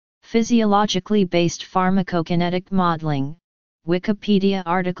Physiologically based pharmacokinetic modeling, Wikipedia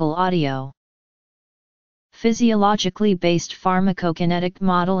article audio. Physiologically based pharmacokinetic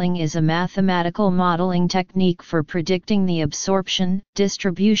modeling is a mathematical modeling technique for predicting the absorption,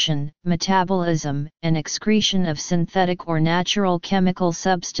 distribution, metabolism, and excretion of synthetic or natural chemical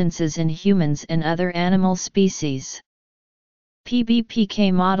substances in humans and other animal species.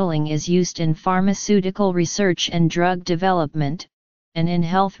 PBPK modeling is used in pharmaceutical research and drug development, and in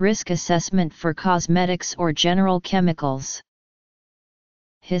health risk assessment for cosmetics or general chemicals.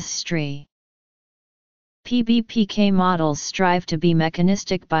 History. PBPK models strive to be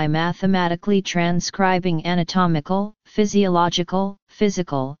mechanistic by mathematically transcribing anatomical, physiological,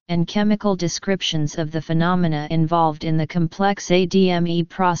 physical, and chemical descriptions of the phenomena involved in the complex ADME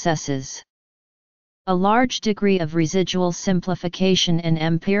processes. A large degree of residual simplification and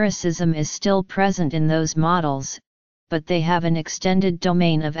empiricism is still present in those models, but they have an extended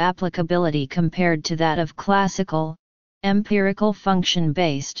domain of applicability compared to that of classical, empirical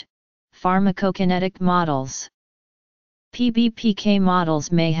function-based, pharmacokinetic models. PBPK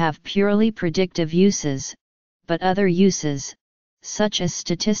models may have purely predictive uses, but other uses, such as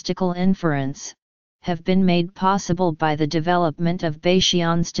statistical inference, have been made possible by the development of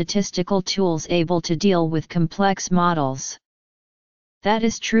Bayesian statistical tools able to deal with complex models. That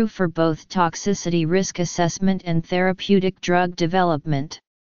is true for both toxicity risk assessment and therapeutic drug development.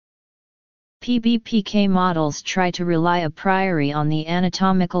 PBPK models try to rely a priori on the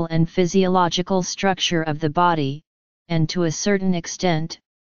anatomical and physiological structure of the body, and to a certain extent,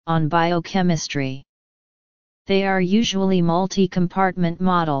 on biochemistry. They are usually multi-compartment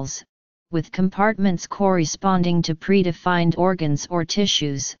models, with compartments corresponding to predefined organs or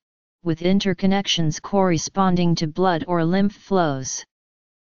tissues, with interconnections corresponding to blood or lymph flows.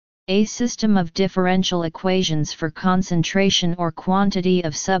 A system of differential equations for concentration or quantity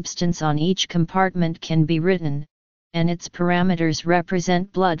of substance on each compartment can be written, and its parameters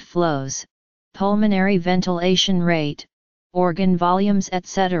represent blood flows, pulmonary ventilation rate, organ volumes,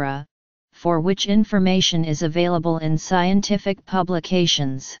 etc., for which information is available in scientific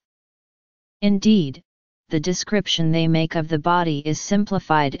publications. Indeed, the description they make of the body is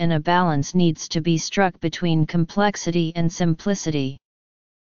simplified, and a balance needs to be struck between complexity and simplicity.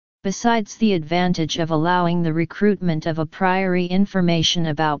 Besides the advantage of allowing the recruitment of a priori information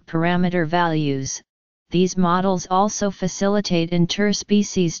about parameter values, these models also facilitate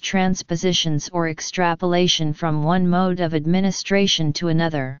interspecies transpositions or extrapolation from one mode of administration to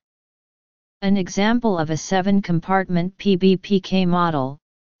another. An example of a 7-compartment PBPK model,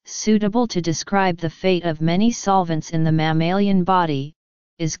 suitable to describe the fate of many solvents in the mammalian body,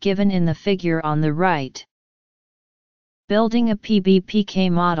 is given in the figure on the right. Building a PBPK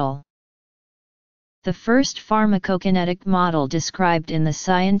model. The first pharmacokinetic model described in the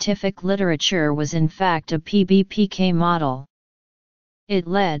scientific literature was in fact a PBPK model. It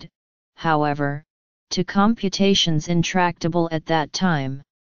led, however, to computations intractable at that time.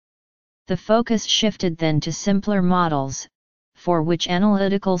 The focus shifted then to simpler models, for which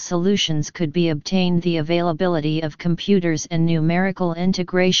analytical solutions could be obtained. The availability of computers and numerical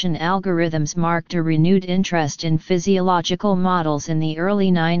integration algorithms marked a renewed interest in physiological models in the early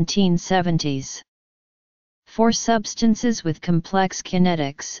 1970s. For substances with complex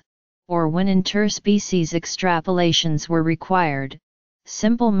kinetics, or when interspecies extrapolations were required,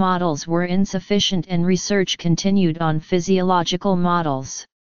 simple models were insufficient, and research continued on physiological models.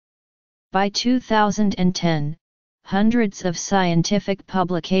 By 2010, hundreds of scientific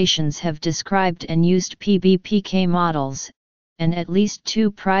publications have described and used PBPK models, and at least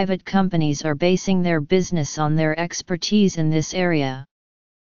 2 private companies are basing their business on their expertise in this area.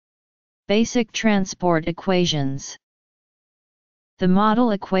 Basic transport equations. The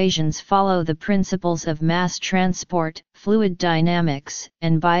model equations follow the principles of mass transport, fluid dynamics,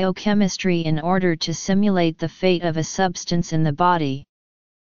 and biochemistry in order to simulate the fate of a substance in the body.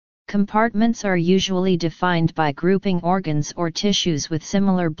 Compartments are usually defined by grouping organs or tissues with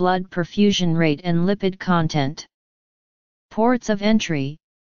similar blood perfusion rate and lipid content. Ports of entry,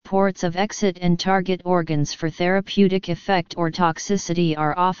 ports of exit, and target organs for therapeutic effect or toxicity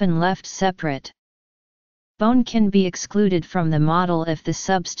are often left separate. Bone can be excluded from the model if the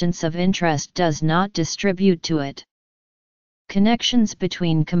substance of interest does not distribute to it. Connections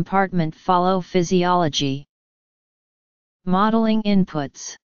between compartments follow physiology. Modeling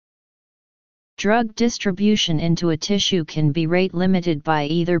inputs. Drug distribution into a tissue can be rate limited by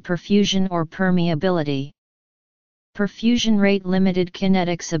either perfusion or permeability. Perfusion rate limited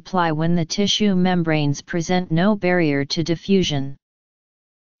kinetics apply when the tissue membranes present no barrier to diffusion.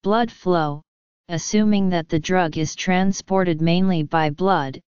 Blood flow, assuming that the drug is transported mainly by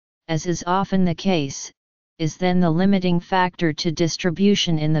blood, as is often the case, is then the limiting factor to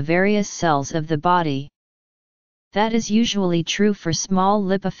distribution in the various cells of the body. That is usually true for small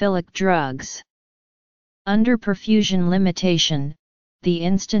lipophilic drugs. Under perfusion limitation, the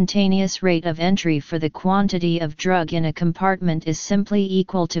instantaneous rate of entry for the quantity of drug in a compartment is simply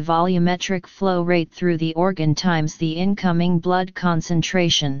equal to volumetric flow rate through the organ times the incoming blood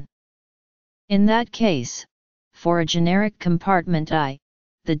concentration. In that case, for a generic compartment I,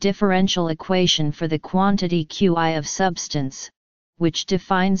 the differential equation for the quantity Qi of substance, which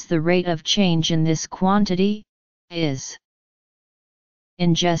defines the rate of change in this quantity, is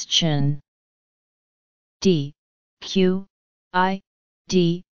ingestion d q I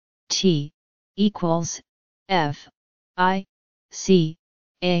d t equals f I c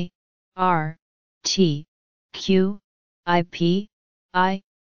a r t q I p I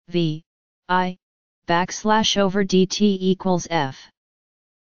v I / dt equals f.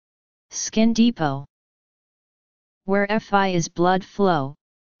 Skin depot, where Fi is blood flow,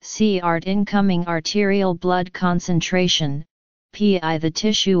 Cart incoming arterial blood concentration, Pi the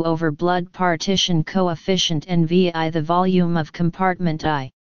tissue over blood partition coefficient and Vi the volume of compartment I.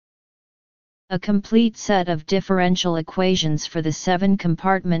 A complete set of differential equations for the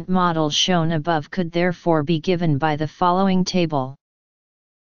 7-compartment model shown above could therefore be given by the following table.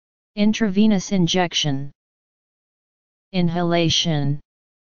 Intravenous injection, inhalation,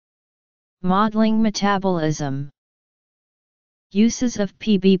 modeling metabolism. Uses of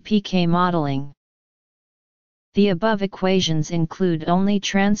PBPK modeling. The above equations include only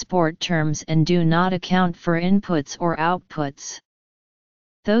transport terms and do not account for inputs or outputs.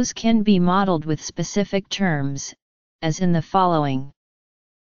 Those can be modeled with specific terms, as in the following.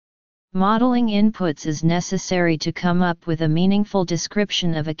 Modeling inputs is necessary to come up with a meaningful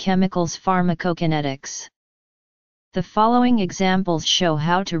description of a chemical's pharmacokinetics. The following examples show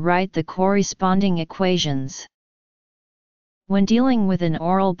how to write the corresponding equations. When dealing with an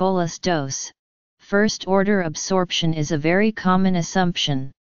oral bolus dose, first-order absorption is a very common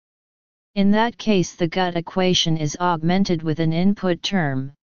assumption. In that case, the gut equation is augmented with an input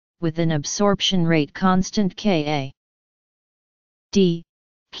term, with an absorption rate constant Ka. D,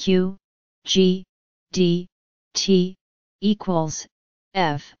 Q, G, D, T, equals,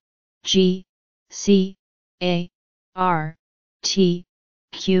 F, G, C, A, R, T,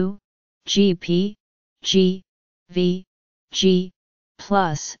 Q, G, P, G, V, G,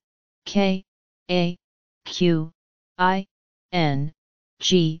 plus, K, A, Q, I, N,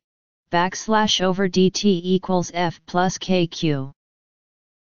 G, / dt equals F plus KQ.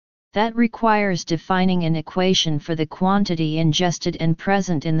 That requires defining an equation for the quantity ingested and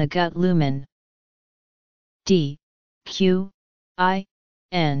present in the gut lumen. D, Q, I,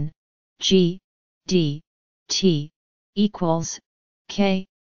 N, G, D, T, equals, K,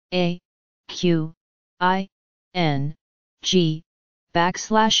 A, Q, I, N, G, /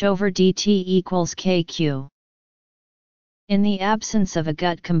 dt equals KQ. In the absence of a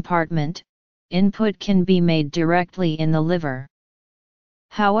gut compartment, input can be made directly in the liver.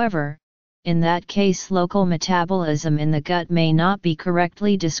 However, in that case local metabolism in the gut may not be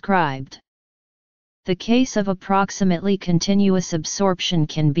correctly described. The case of approximately continuous absorption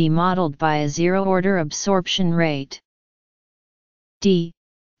can be modeled by a zero-order absorption rate. D,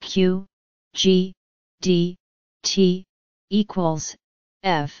 Q, G, D, T, equals,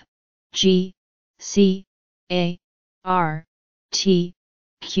 F, G, C, A, R, T,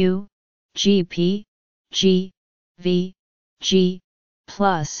 Q, G, P, G, V, G,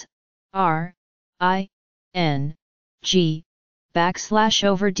 plus, R, I, N, G, /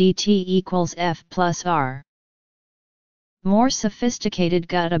 dt equals F plus R. More sophisticated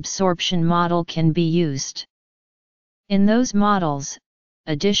gut absorption model can be used. In those models,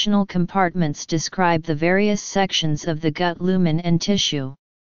 additional compartments describe the various sections of the gut lumen and tissue.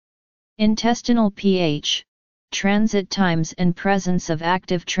 Intestinal pH, transit times and presence of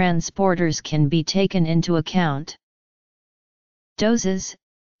active transporters can be taken into account. Doses,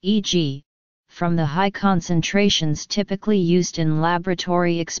 e.g., from the high concentrations typically used in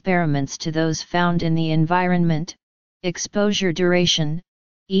laboratory experiments to those found in the environment, exposure duration,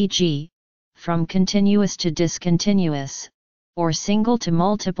 e.g., from continuous to discontinuous, or single to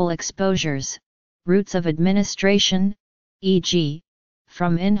multiple exposures, routes of administration, e.g.,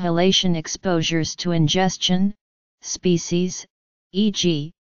 from inhalation exposures to ingestion, species,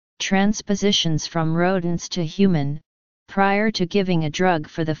 e.g., transpositions from rodents to human, prior to giving a drug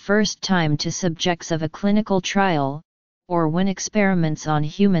for the first time to subjects of a clinical trial, or when experiments on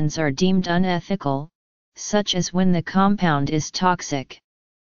humans are deemed unethical, such as when the compound is toxic.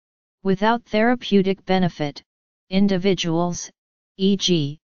 Without therapeutic benefit, individuals,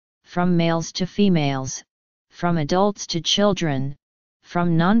 e.g., from males to females, from adults to children,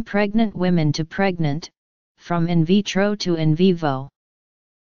 from non-pregnant women to pregnant, from in vitro to in vivo.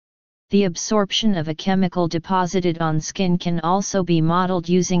 The absorption of a chemical deposited on skin can also be modeled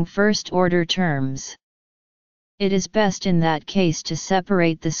using first-order terms. It is best in that case to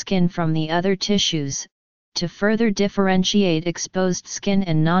separate the skin from the other tissues, to further differentiate exposed skin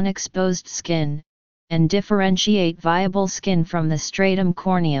and non-exposed skin, and differentiate viable skin from the stratum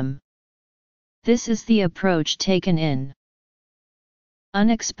corneum. This is the approach taken in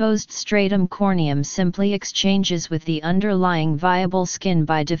unexposed stratum corneum simply exchanges with the underlying viable skin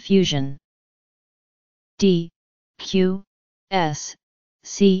by diffusion. D, Q, S,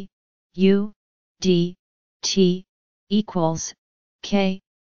 C, U, D, T, equals, K,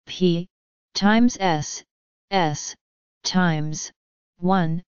 P, times S, S, times,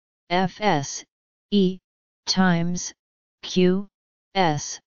 1, Fs, E, times, Q,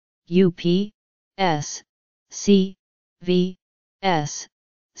 S, U, P, S, C, V, S,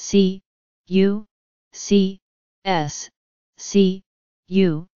 C, U, C, S, C,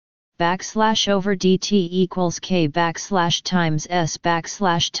 U, \over dt equals K \times S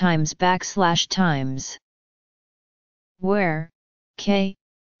 \times, where K,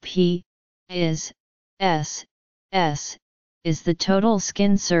 P, is, S, S, is the total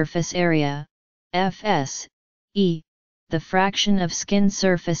skin surface area, Fs, E, the fraction of skin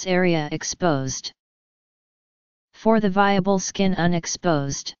surface area exposed. For the viable skin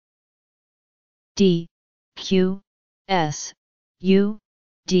unexposed, D, Q, S, U,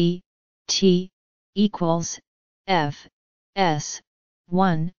 D, T, equals, F, S,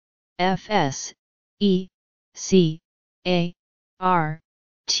 1, Fs, E, C, A, R,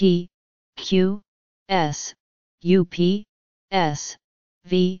 T, Q, S, U, P, S,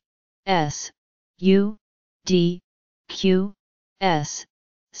 V, S, U, D, Q, S,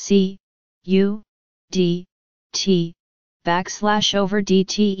 C, U, D, T, \over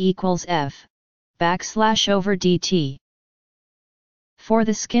dt equals F, \over dt. For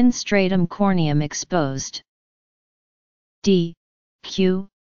the skin stratum corneum exposed, D, Q,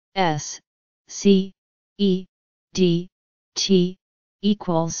 S, C, E, D, T,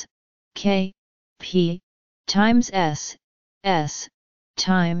 equals, K, P, times S, S,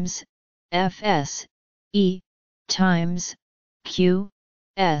 times, Fs, E, times, Q,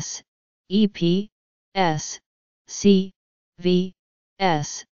 S, EP, S, C, V,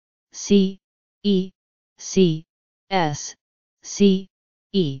 S, C, E, C, S, C,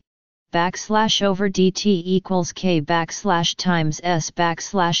 E, \over dt equals K times S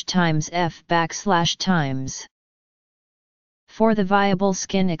times F times. For the viable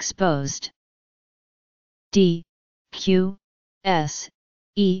skin exposed, D, Q, S,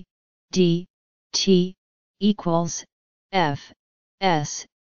 E, D, T, equals, F, S,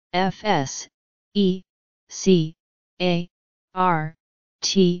 Fs, E, C, A, R,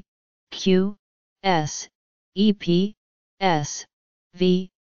 T, Q, S, EP, S, V,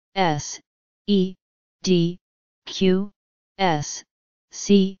 S, E, D, Q, S,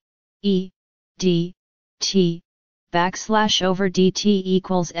 C, E, D, T, \over dt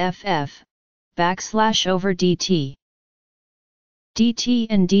equals FF, \over dt. dt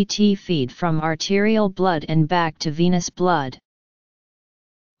and dt feed from arterial blood and back to venous blood.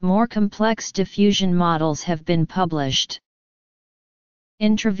 More complex diffusion models have been published.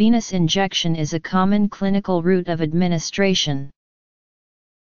 Intravenous injection is a common clinical route of administration.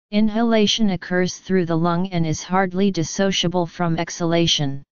 Inhalation occurs through the lung and is hardly dissociable from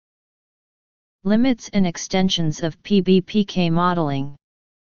exhalation. Limits and extensions of PBPK modeling.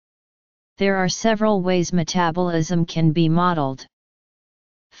 There are several ways metabolism can be modeled.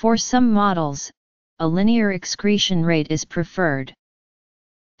 For some models, a linear excretion rate is preferred.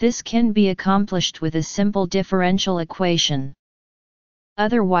 This can be accomplished with a simple differential equation.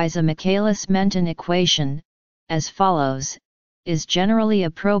 Otherwise, a Michaelis-Menten equation, as follows, is generally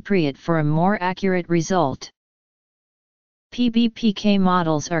appropriate for a more accurate result. PBPK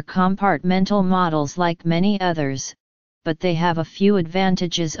models are compartmental models like many others, but they have a few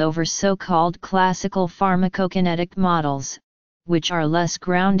advantages over so-called classical pharmacokinetic models, which are less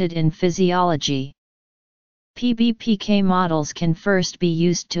grounded in physiology. PBPK models can first be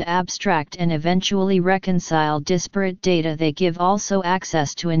used to abstract and eventually reconcile disparate data. They give also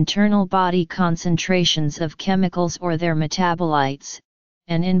access to internal body concentrations of chemicals or their metabolites,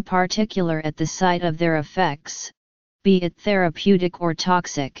 and in particular at the site of their effects, be it therapeutic or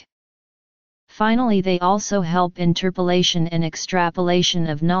toxic. Finally, they also help interpolation and extrapolation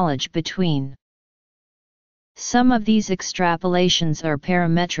of knowledge between. Some of these extrapolations are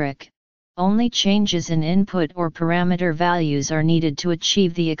parametric, only changes in input or parameter values are needed to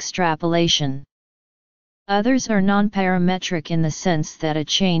achieve the extrapolation. Others are non-parametric in the sense that a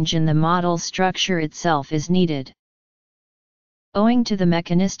change in the model structure itself is needed. Owing to the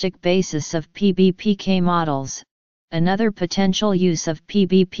mechanistic basis of PBPK models, another potential use of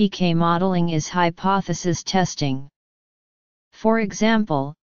PBPK modeling is hypothesis testing. For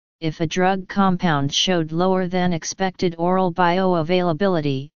example, if a drug compound showed lower than expected oral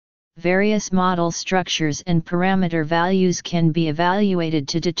bioavailability, various model structures and parameter values can be evaluated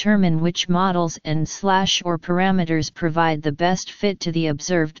to determine which models and/or parameters provide the best fit to the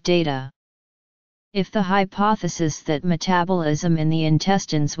observed data. If the hypothesis that metabolism in the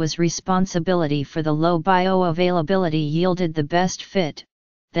intestines was responsibility for the low bioavailability yielded the best fit,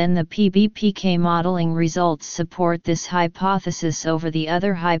 then the PBPK modeling results support this hypothesis over the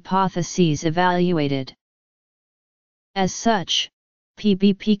other hypotheses evaluated. As such,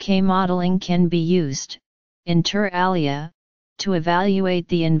 PBPK modeling can be used, inter alia, to evaluate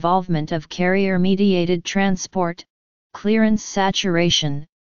the involvement of carrier-mediated transport, clearance saturation,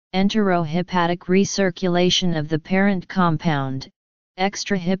 enterohepatic recirculation of the parent compound,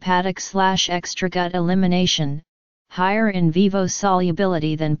 extrahepatic/extragut elimination, higher in vivo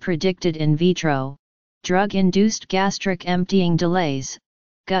solubility than predicted in vitro, drug-induced gastric emptying delays,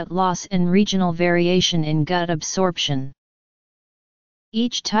 gut loss and regional variation in gut absorption.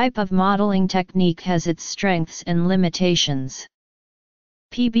 Each type of modeling technique has its strengths and limitations.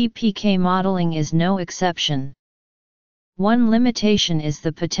 PBPK modeling is no exception. One limitation is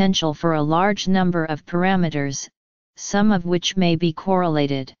the potential for a large number of parameters, some of which may be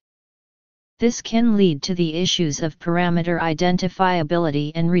correlated. This can lead to the issues of parameter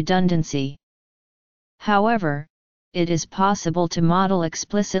identifiability and redundancy. However, it is possible to model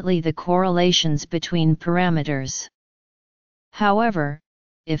explicitly the correlations between parameters. However,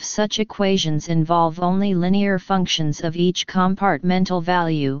 if such equations involve only linear functions of each compartmental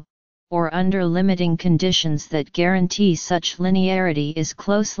value, or under limiting conditions that guarantee such linearity is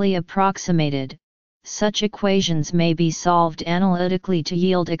closely approximated, such equations may be solved analytically to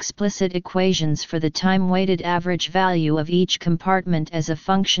yield explicit equations for the time-weighted average value of each compartment as a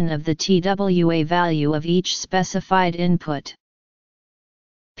function of the TWA value of each specified input.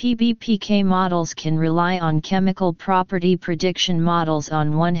 PBPK models can rely on chemical property prediction models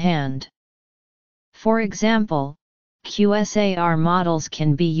on one hand. For example, QSAR models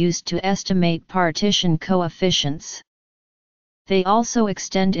can be used to estimate partition coefficients. They also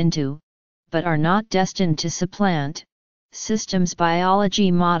extend into, but are not destined to supplant, systems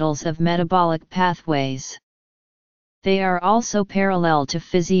biology models of metabolic pathways. They are also parallel to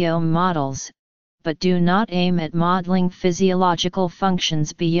physiome models, but do not aim at modeling physiological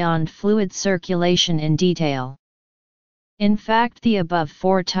functions beyond fluid circulation in detail. In fact, the above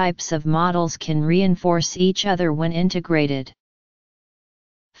four types of models can reinforce each other when integrated.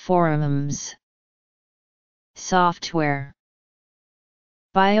 Forums. Software.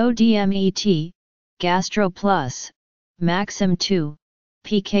 BioDMET, GastroPlus, Maxim2,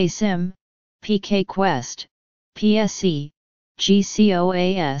 PKSim, PKQuest, PSE,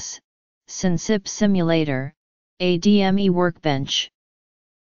 GCOAS, SynSip Simulator, ADME Workbench.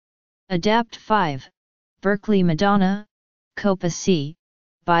 Adapt 5, Berkeley Madonna, COPA-C,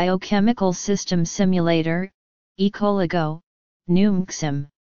 Biochemical System Simulator, Ecoligo, NumXim,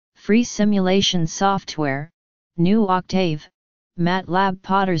 Free Simulation Software, New Octave, MATLAB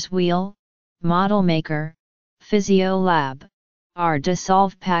Potter's Wheel, Model Maker, PhysioLab,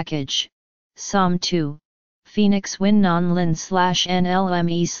 R-Dissolve Package, SOM2, Phoenix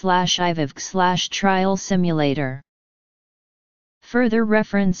WinNonLin/NLME/IVIV/Trial Simulator. Further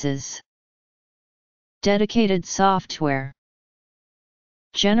references. Dedicated software.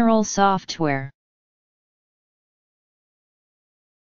 General software.